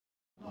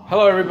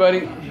Hello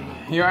everybody,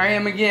 here I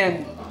am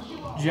again,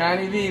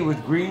 Johnny V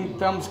with Green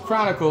Thumbs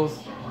Chronicles,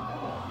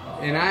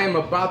 and I am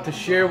about to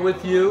share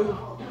with you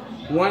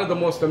one of the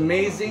most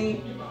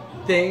amazing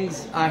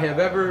things I have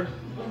ever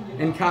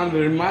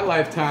encountered in my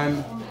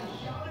lifetime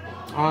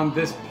on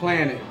this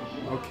planet,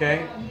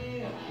 okay?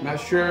 Not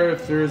sure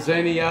if there's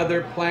any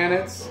other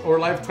planets or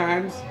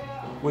lifetimes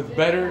with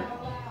better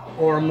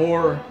or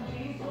more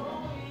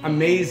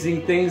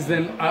amazing things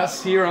than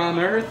us here on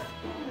Earth,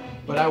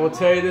 but I will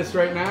tell you this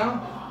right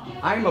now.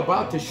 I'm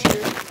about to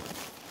share.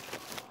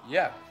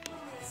 Yeah,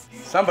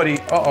 somebody,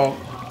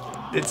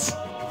 it's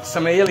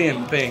some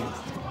alien thing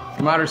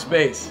from outer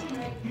space.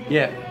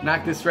 Yeah,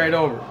 knock this right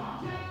over.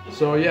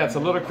 So yeah, it's a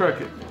little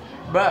crooked,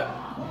 but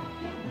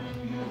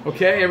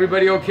okay,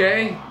 everybody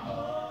okay?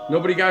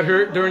 Nobody got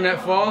hurt during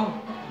that fall?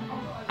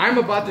 I'm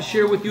about to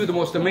share with you the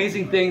most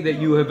amazing thing that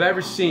you have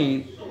ever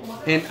seen,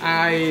 and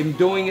I'm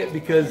doing it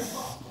because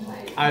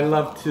I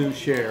love to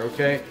share,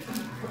 okay?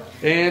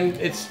 And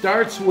it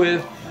starts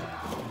with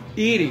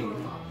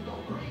eating.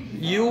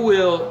 You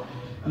will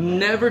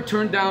never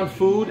turn down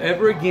food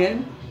ever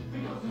again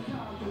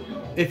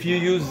if you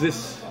use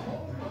this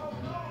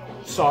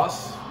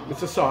sauce.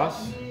 It's a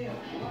sauce,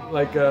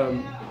 like I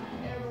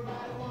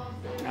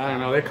don't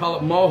know, they call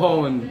it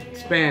mojo in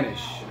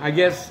Spanish. I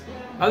guess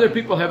other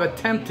people have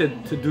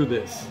attempted to do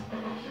this,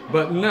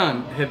 but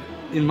none have,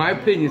 in my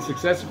opinion,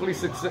 successfully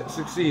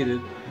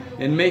succeeded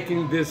in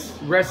making this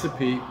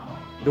recipe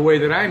the way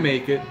that I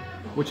make it,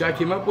 which I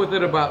came up with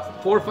it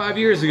about 4 or 5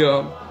 years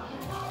ago.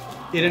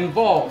 It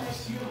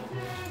involves,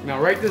 now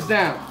write this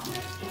down,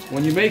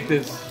 when you make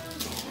this,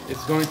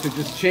 it's going to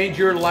just change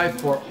your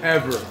life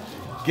forever,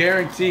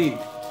 guaranteed.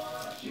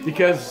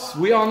 Because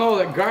we all know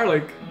that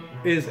garlic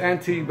is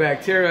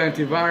antibacterial,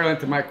 antiviral,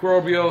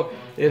 antimicrobial.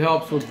 It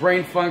helps with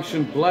brain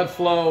function, blood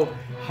flow,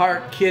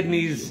 heart,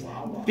 kidneys,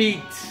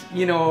 feet,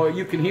 you know,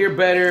 you can hear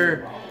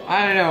better.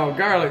 I don't know,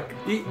 garlic,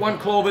 eat 1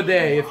 clove a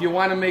day. If you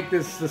want to make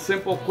this the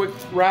simple, quick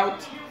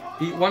route,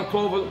 eat 1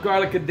 clove of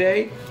garlic a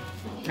day,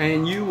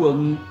 and you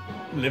will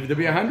live to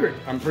be 100,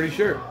 I'm pretty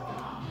sure.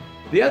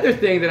 The other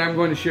thing that I'm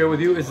going to share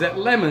with you is that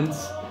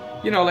lemons,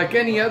 you know, like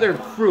any other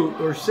fruit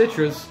or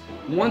citrus,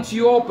 once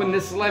you open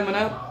this lemon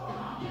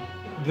up,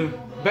 the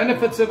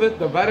benefits of it,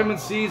 the vitamin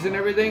C's and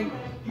everything,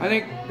 I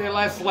think they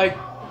last like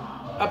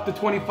up to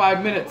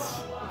 25 minutes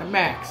at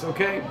max,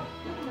 okay?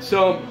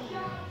 So,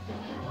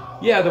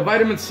 yeah, the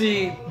vitamin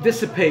C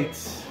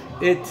dissipates.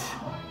 It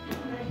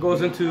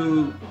goes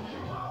into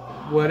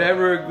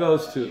whatever it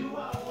goes to.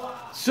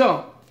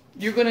 So,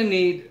 you're gonna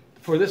need,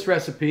 for this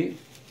recipe,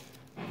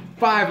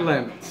 5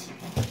 lemons.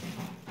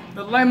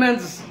 The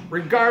lemons,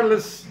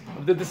 regardless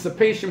of the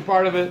dissipation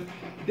part of it,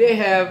 they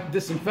have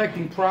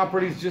disinfecting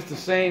properties just the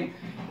same.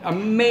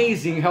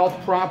 Amazing health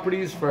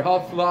properties for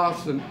health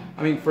loss, and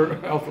I mean for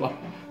health loss,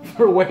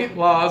 for weight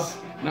loss,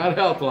 not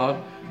health loss,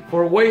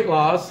 for weight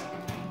loss.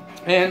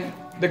 And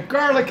the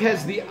garlic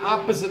has the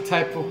opposite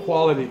type of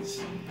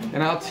qualities.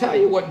 And I'll tell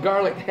you what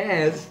garlic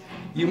has.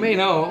 You may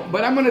know,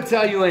 but I'm going to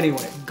tell you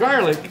anyway.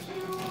 Garlic,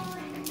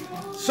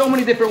 so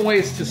many different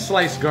ways to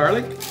slice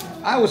garlic.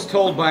 I was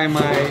told by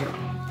my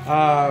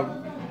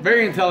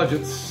very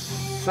intelligent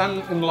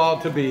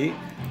son-in-law to be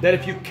that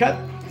if you cut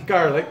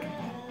garlic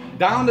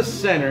down the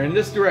center in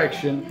this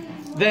direction,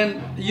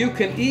 then you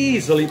can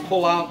easily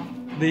pull out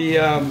the,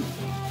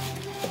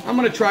 I'm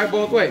going to try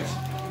both ways.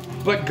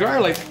 But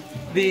garlic,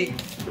 the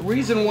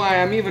reason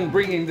why I'm even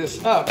bringing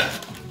this up,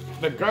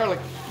 the garlic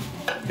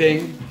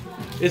thing,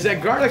 is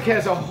that garlic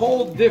has a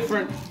whole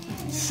different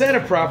set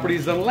of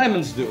properties than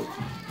lemons do.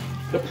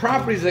 The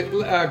properties that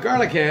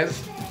garlic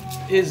has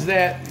is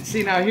that,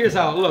 see now here's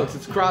how it looks.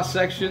 It's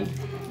cross-section.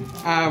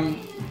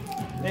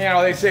 You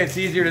know, they say it's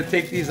easier to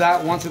take these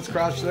out once it's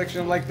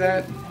cross-section like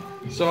that.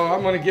 So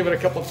I'm going to give it a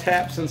couple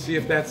taps and see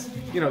if that's,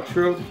 you know,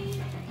 true.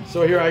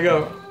 So here I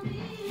go.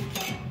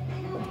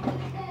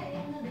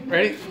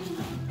 Ready?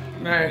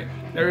 All right,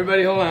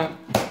 everybody hold on.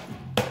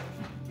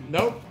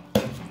 Nope.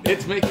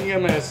 It's making a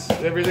mess.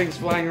 Everything's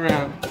flying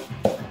around.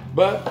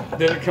 But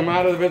did it come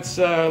out of its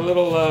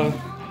little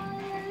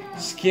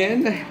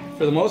skin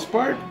for the most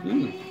part?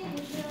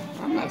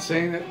 I'm not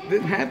saying that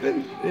didn't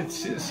happen. It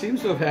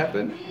seems to have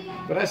happened,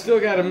 but I still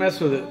got to mess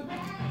with it.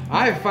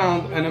 I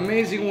found an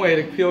amazing way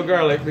to peel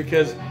garlic,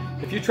 because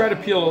if you try to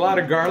peel a lot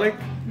of garlic,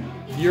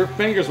 your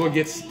fingers will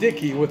get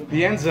sticky with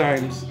the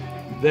enzymes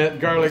that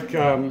garlic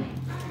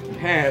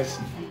has.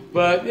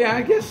 But yeah,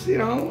 I guess you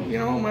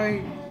know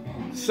my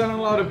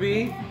son-in-law to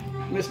be,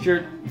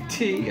 Mr.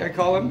 T, I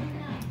call him.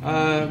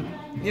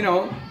 You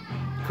know,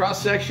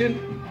 cross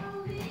section.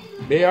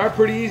 They are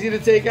pretty easy to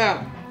take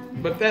out,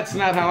 but that's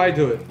not how I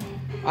do it.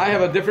 I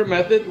have a different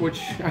method, which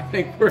I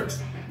think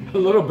works a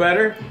little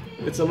better.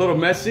 It's a little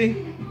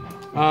messy.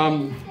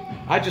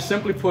 I just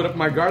simply put up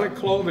my garlic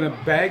clove in a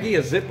baggie,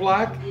 a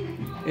Ziploc,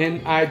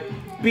 and I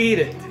beat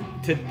it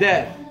to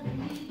death.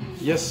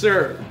 Yes,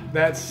 sir.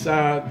 That's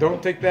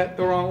don't take that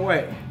the wrong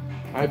way.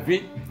 I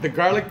beat the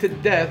garlic to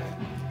death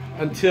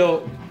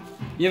until,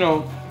 you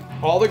know,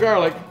 all the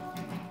garlic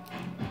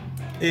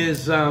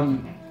is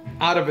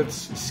out of its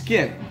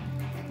skin.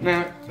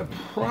 Now, the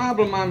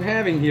problem I'm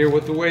having here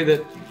with the way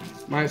that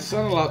my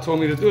son-in-law told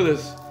me to do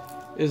this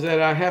is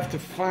that I have to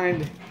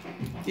find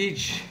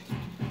each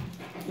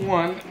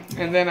one,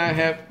 and then I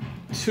have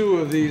 2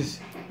 of these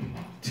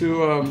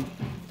to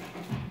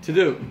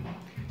do.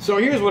 So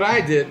here's what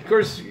I did. Of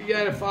course, you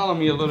gotta follow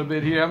me a little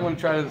bit here. I'm gonna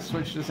try to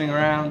switch this thing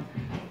around,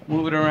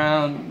 move it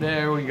around.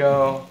 There we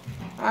go.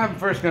 I'm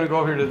first gonna go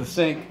over here to the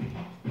sink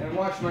and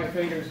wash my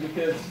fingers,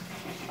 because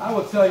I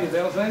will tell you,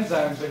 those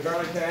enzymes that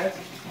garlic has,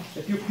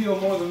 if you peel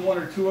more than 1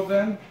 or 2 of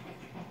them,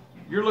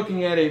 you're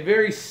looking at a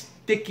very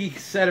sticky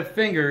set of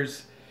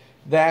fingers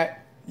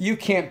that you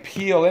can't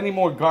peel any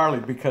more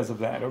garlic because of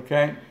that,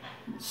 okay?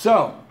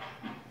 So,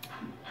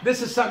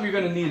 this is something you're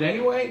gonna need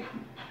anyway.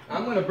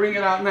 I'm gonna bring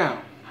it out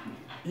now.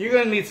 You're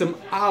gonna need some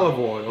olive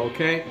oil,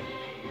 okay?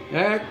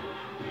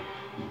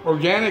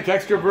 Organic,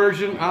 extra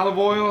virgin olive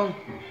oil,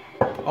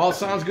 all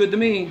sounds good to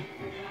me.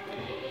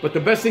 But the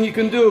best thing you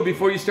can do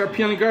before you start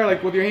peeling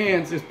garlic with your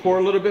hands is pour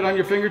a little bit on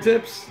your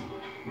fingertips.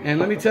 And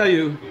let me tell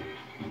you,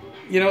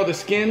 you know, the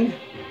skin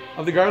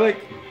of the garlic,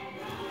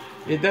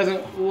 it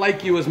doesn't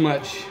like you as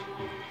much.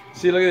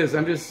 See, look at this,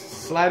 I'm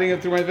just sliding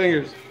it through my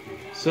fingers.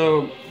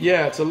 So,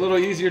 yeah, it's a little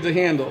easier to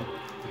handle.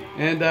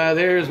 And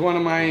there's one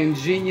of my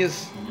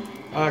ingenious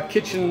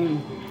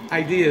kitchen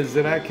ideas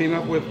that I came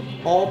up with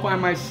all by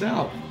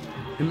myself.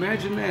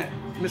 Imagine that,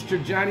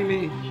 Mr.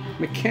 Johnny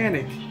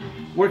Mechanic,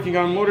 working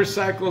on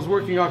motorcycles,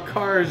 working on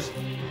cars,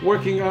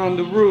 working on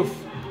the roof,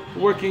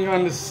 working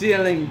on the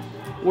ceiling,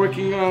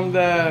 working on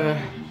the,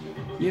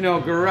 you know,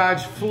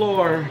 garage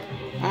floor.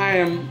 I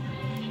am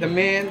the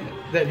man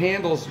that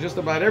handles just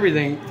about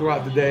everything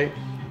throughout the day.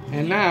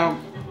 And now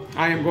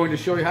I am going to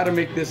show you how to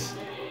make this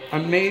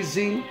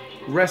amazing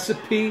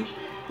recipe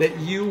that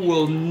you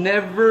will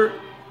never,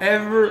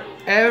 ever,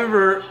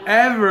 ever,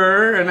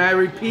 ever, and I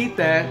repeat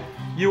that,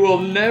 you will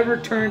never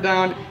turn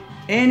down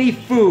any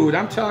food.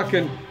 I'm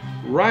talking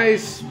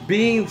rice,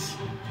 beans,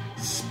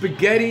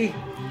 spaghetti.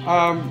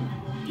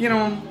 You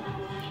know,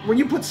 when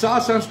you put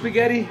sauce on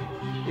spaghetti,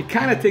 it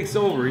kind of takes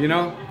over, you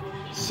know.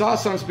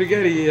 Sauce on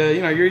spaghetti,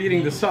 you know, you're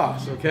eating the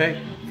sauce,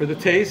 okay? For the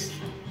taste,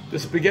 the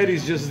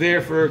spaghetti's just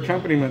there for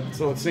accompaniment,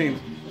 so it seems.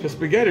 The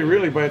spaghetti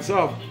really by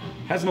itself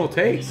has no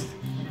taste.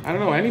 I don't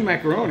know, any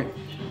macaroni.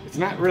 It's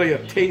not really a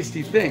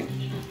tasty thing.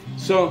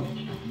 So,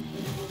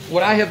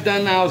 what I have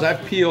done now is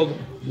I've peeled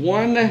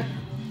 1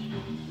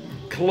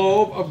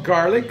 clove of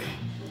garlic.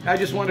 I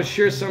just want to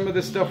share some of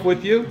this stuff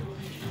with you.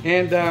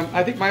 And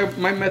I think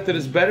my method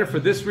is better for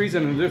this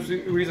reason and this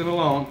reason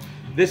alone.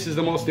 This is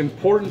the most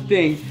important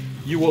thing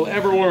you will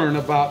ever learn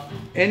about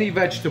any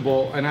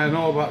vegetable, and I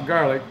know about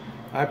garlic.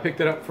 I picked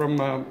it up from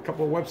a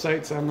couple of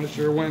websites, I'm not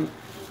sure when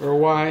or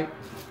why.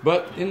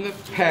 But in the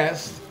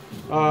past,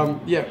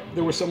 yeah,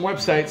 there were some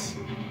websites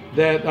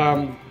that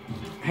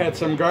had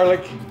some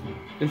garlic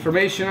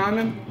information on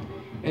them.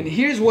 And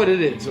here's what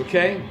it is,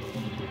 okay?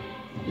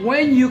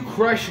 When you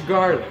crush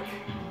garlic,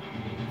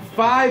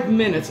 5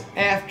 minutes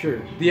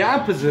after, the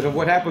opposite of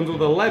what happens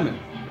with a lemon.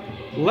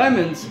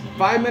 Lemons,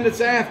 5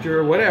 minutes after,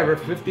 or whatever,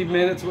 50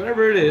 minutes,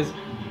 whatever it is,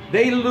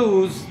 they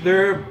lose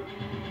their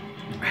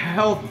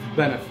health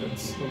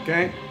benefits,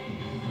 okay?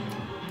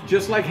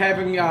 Just like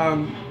having,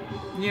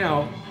 you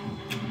know,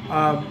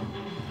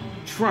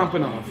 Trump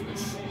in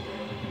office.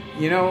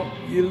 You know,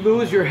 you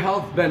lose your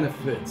health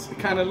benefits. It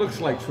kind of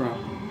looks like Trump.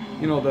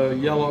 You know, the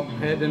yellow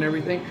head and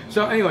everything.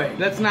 So anyway,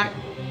 let's not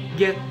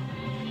get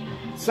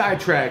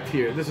sidetracked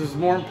here. This is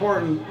more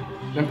important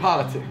than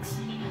politics.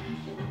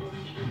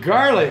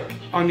 Garlic,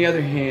 on the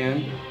other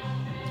hand,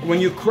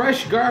 when you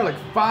crush garlic,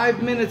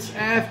 5 minutes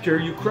after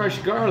you crush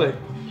garlic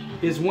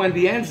is when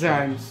the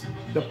enzymes,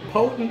 the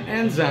potent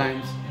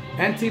enzymes,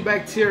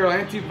 antibacterial,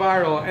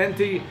 antiviral,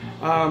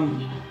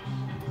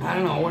 I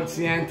don't know, what's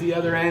the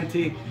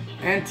antiviral,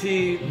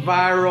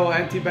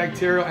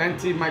 antibacterial,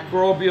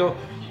 antimicrobial,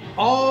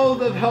 all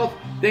the health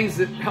things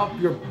that help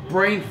your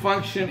brain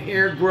function,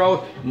 hair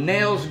grow,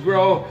 nails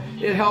grow.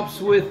 It helps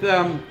with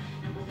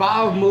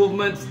bowel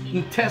movements,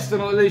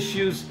 intestinal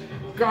issues.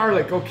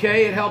 Garlic,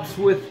 okay? It helps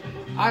with,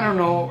 I don't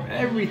know,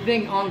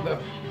 everything on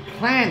the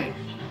planet.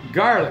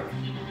 Garlic,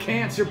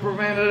 cancer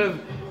preventative,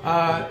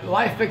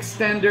 life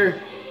extender.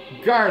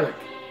 Garlic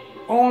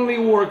only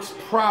works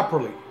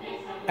properly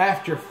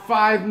after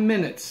 5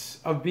 minutes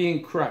of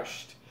being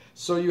crushed.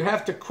 So you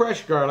have to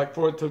crush garlic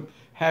for it to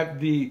have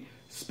the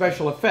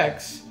special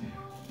effects.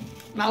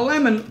 Now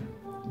lemon,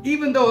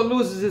 even though it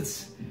loses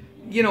its,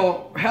 you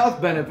know,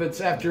 health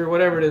benefits after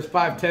whatever it is,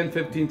 5, 10,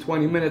 15,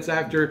 20 minutes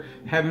after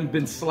having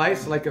been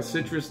sliced like a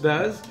citrus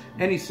does,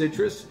 any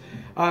citrus,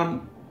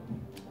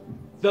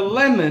 the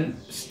lemon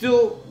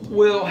still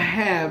will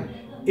have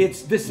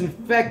its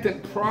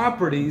disinfectant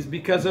properties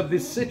because of the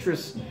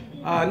citrus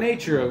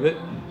nature of it.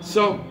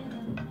 So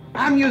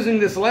I'm using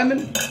this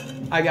lemon.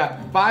 I got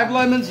 5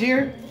 lemons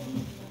here,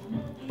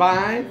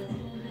 5.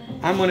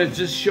 I'm gonna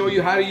just show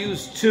you how to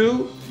use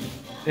 2.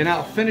 And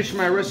I'll finish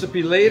my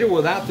recipe later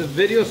without the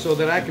video so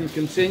that I can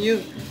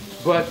continue.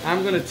 But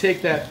I'm going to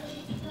take that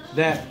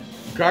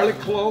garlic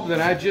clove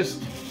that I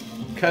just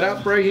cut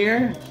up right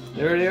here.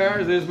 There they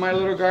are. There's my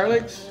little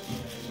garlics.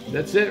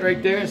 That's it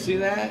right there. See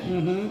that?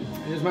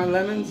 Here's my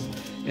lemons.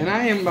 And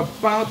I am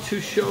about to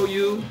show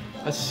you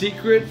a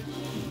secret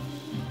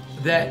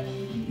that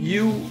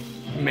you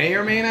may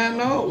or may not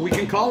know. We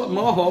can call it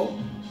mojo.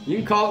 You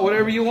can call it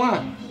whatever you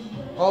want.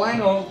 All I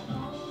know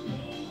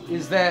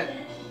is that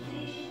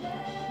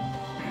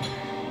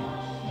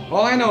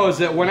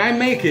when I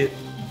make it,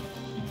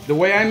 the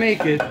way I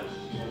make it,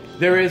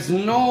 there is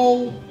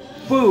no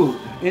food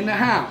in the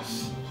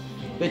house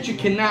that you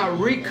cannot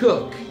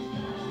recook,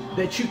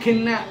 that you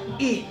cannot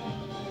eat.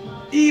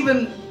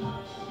 Even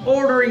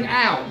ordering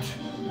out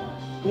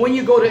when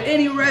you go to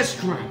any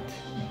restaurant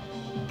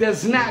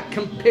does not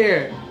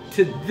compare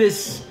to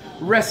this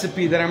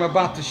recipe that I'm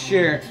about to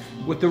share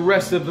with the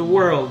rest of the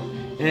world.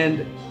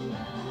 And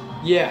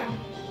yeah,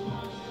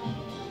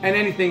 and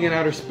anything in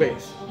outer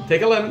space.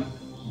 Take a lemon.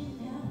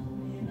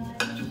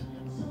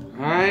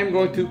 I'm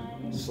going to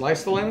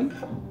slice the lemon.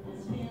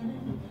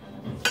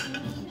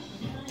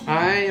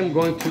 I am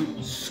going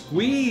to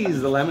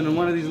squeeze the lemon in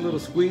one of these little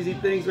squeezy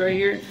things right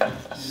here.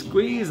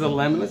 Squeeze the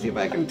lemon. Let's see if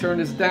I can turn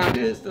this down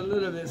just a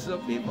little bit so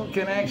people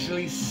can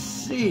actually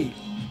see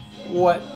what